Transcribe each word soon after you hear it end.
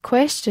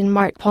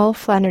Paul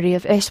Flannery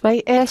of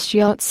SYS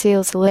Yacht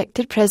Sales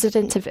elected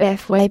president of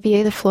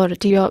FYBA, the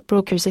Florida Yacht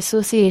Brokers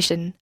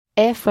Association.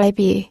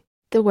 FYBA,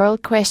 the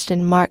world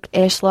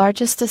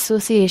largest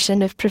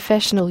association of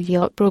professional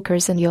yacht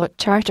brokers and yacht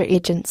charter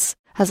agents,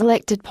 has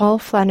elected Paul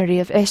Flannery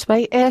of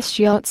SYS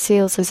Yacht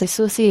Sales as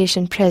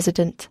association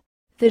president.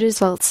 The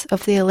results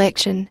of the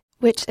election,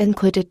 which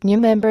included new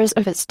members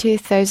of its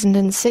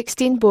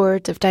 2016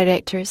 board of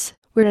directors,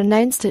 were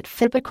announced at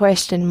FYBA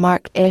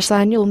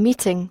annual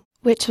meeting,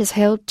 which was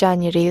held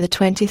January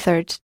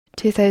 23,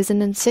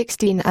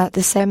 2016 at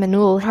the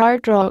Seminole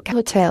Hard Rock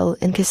Hotel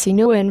and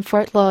Casino in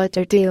Fort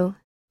Lauderdale.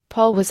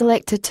 Paul was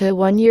elected to a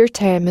one-year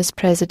term as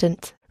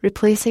president,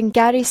 replacing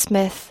Gary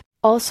Smith,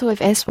 also of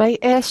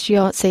SYS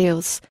Yacht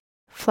Sales.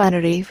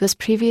 Flannery was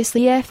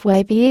previously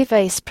FYBA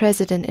vice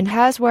president and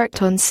has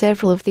worked on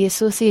several of the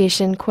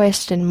association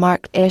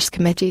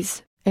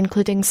committees,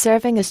 including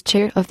serving as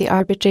chair of the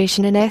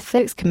Arbitration and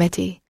Ethics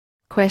Committee.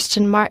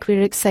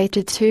 We're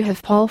excited to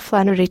have Paul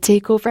Flannery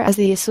take over as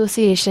the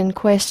association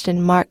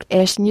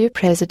new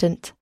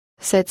president,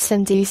 said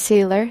Cindy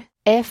Saylor,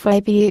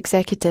 FYBA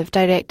executive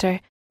director.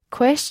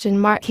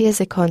 He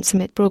is a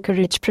consummate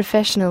brokerage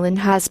professional and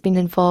has been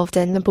involved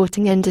in the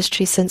boating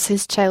industry since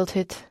his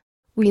childhood.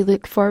 We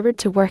look forward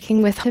to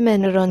working with him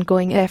in our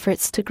ongoing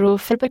efforts to grow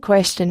FYBA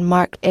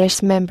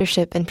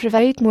membership and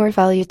provide more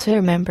value to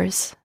our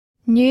members.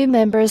 New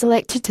members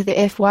elected to the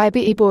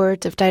FYBA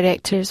board of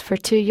directors for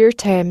two-year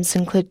terms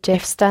include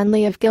Jeff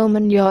Stanley of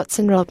Gilman Yachts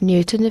and Rob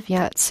Newton of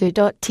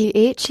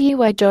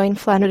Yachtsu.They join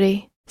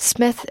Flannery,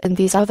 Smith and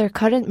these other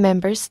current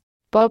members: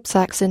 Bob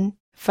Saxon,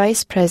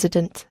 Vice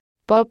President,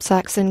 Bob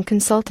Saxon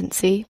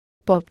Consultancy,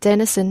 Bob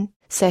Dennison,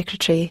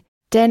 Secretary,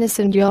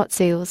 Dennison Yacht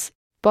Sales,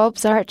 Bob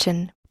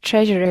Zarchin,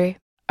 Treasurer,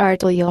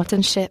 Ardell Yacht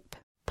and Ship,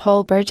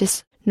 Paul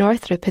Burgess,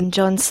 Northrop and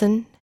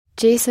Johnson,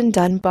 Jason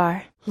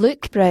Dunbar,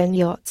 Luke Brown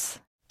Yachts,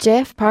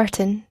 Jeff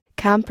Parton,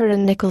 Camper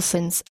and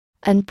Nicholson's,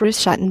 and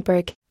Bruce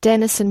Schattenberg,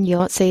 Dennison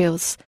Yacht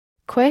Sales.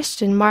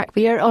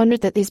 We are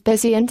honoured that these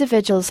busy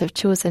individuals have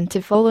chosen to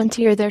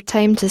volunteer their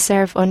time to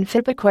serve on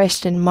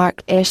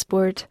FYBA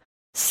board,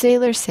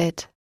 Saylor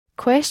said.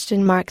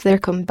 Their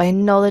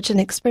combined knowledge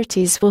and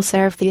expertise will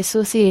serve the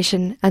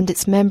association and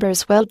its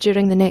members well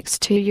during the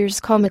next 2 years,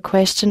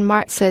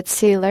 said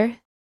Saylor.